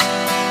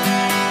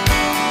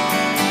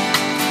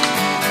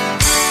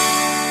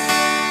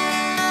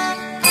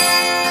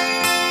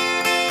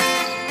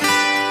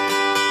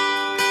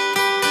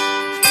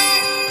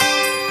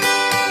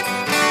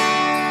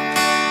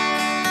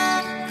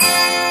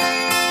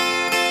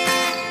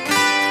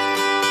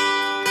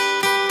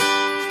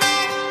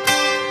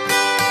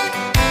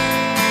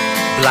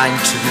 Blind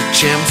to the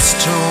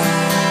gemstone,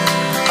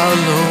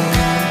 alone.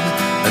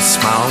 A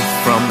smile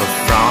from a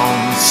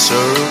frown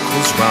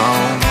circles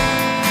round.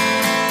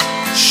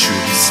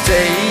 Should he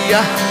stay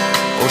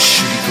or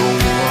should he go?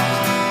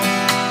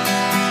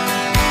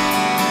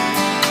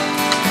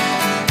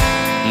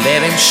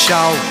 Let him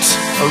shout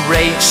a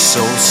rage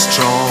so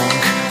strong,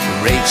 a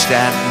rage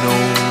that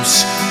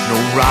knows no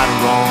right or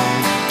wrong,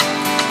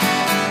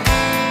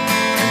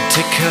 and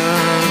take a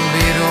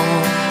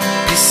little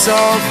piece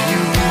of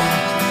you.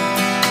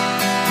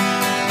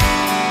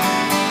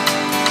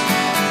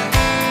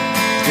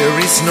 There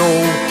is no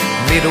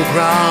middle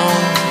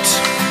ground,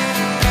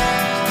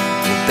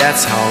 well,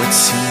 that's how it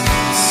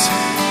seems,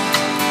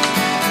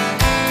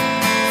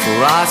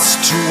 for us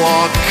to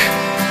walk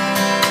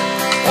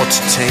or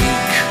to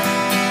take.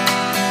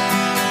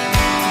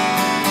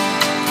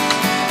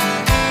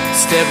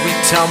 Instead we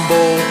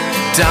tumble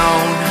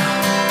down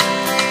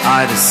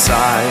either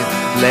side,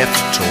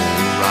 left or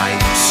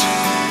right,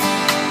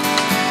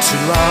 to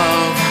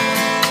love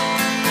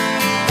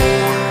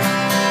or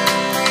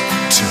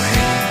to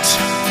hate.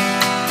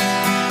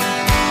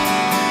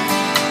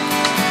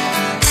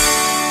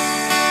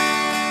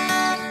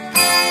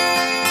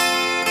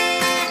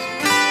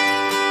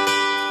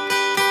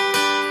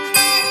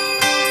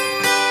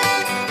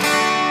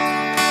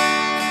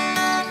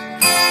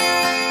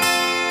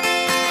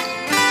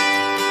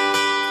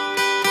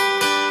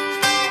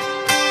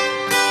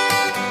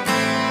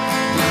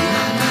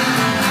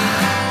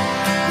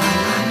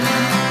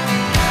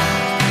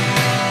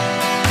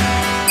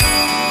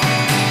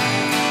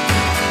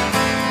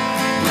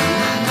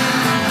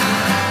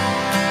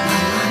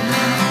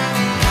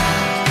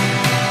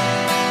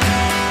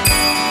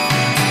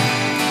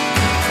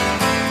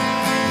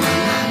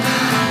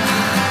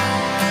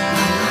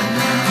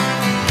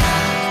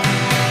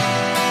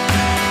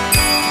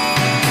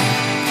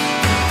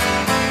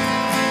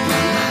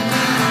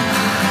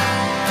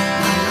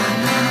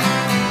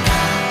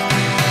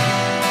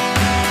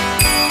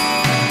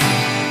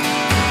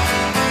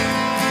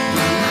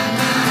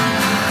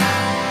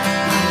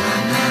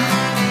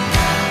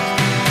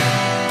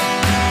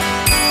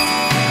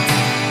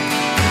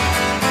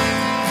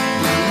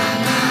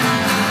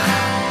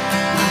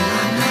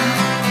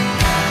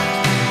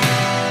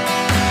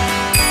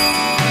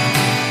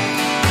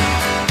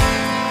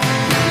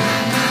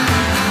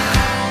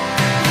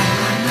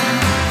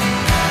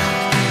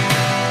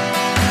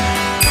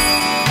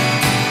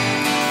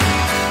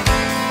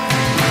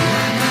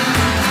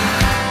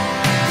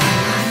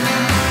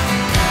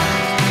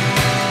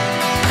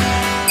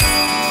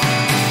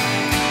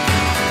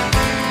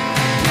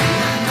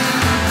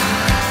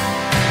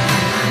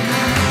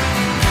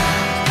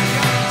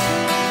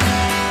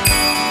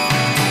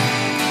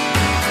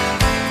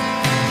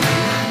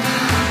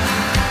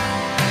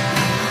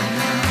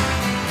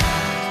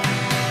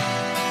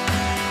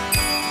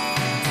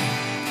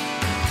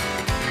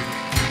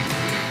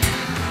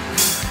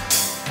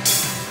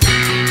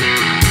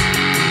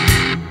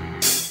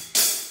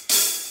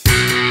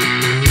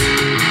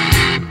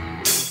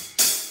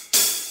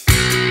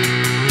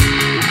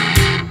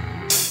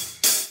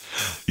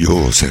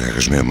 Sem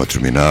regras mesmo a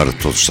terminar,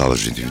 todos os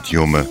sábados 20 e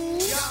 21.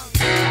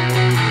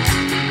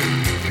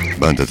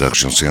 Banda da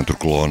região centro,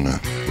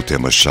 Colona, o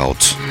tema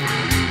Shout.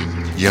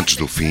 E antes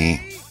do fim,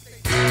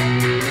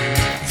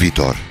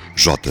 VITOR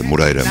J,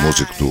 Moreira,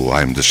 músico do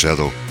I'm the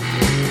Shadow,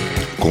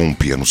 com um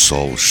piano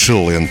solo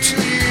excelente,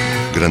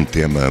 grande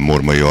tema,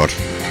 Amor Maior.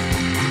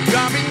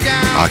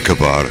 A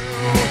acabar,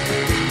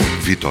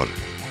 VITOR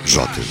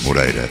J,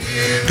 Moreira,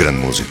 grande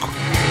músico.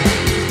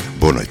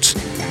 Boa noite.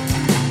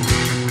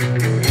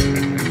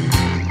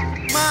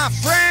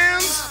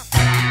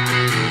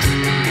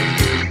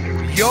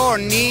 Your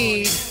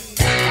need,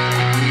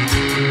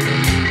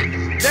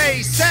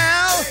 they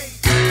sell,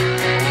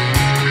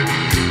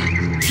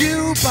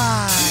 you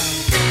buy.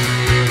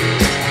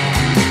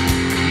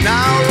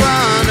 Now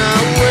run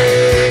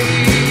away,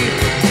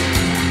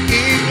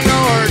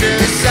 ignore the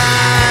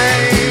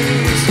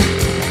signs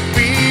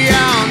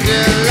beyond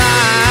the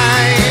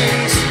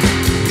lines.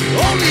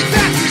 Only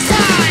that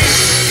resides.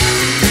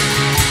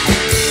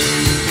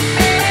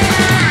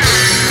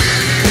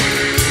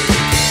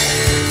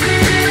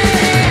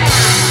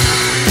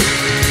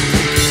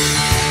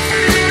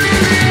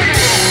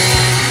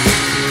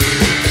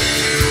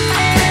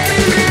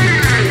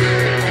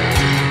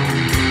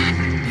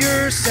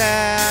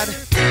 Sad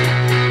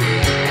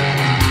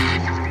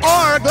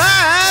or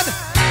glad,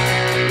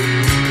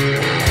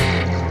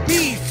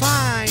 be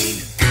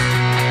fine.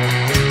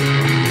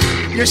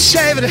 Your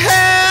shaved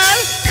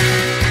head,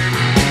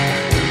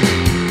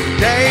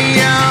 they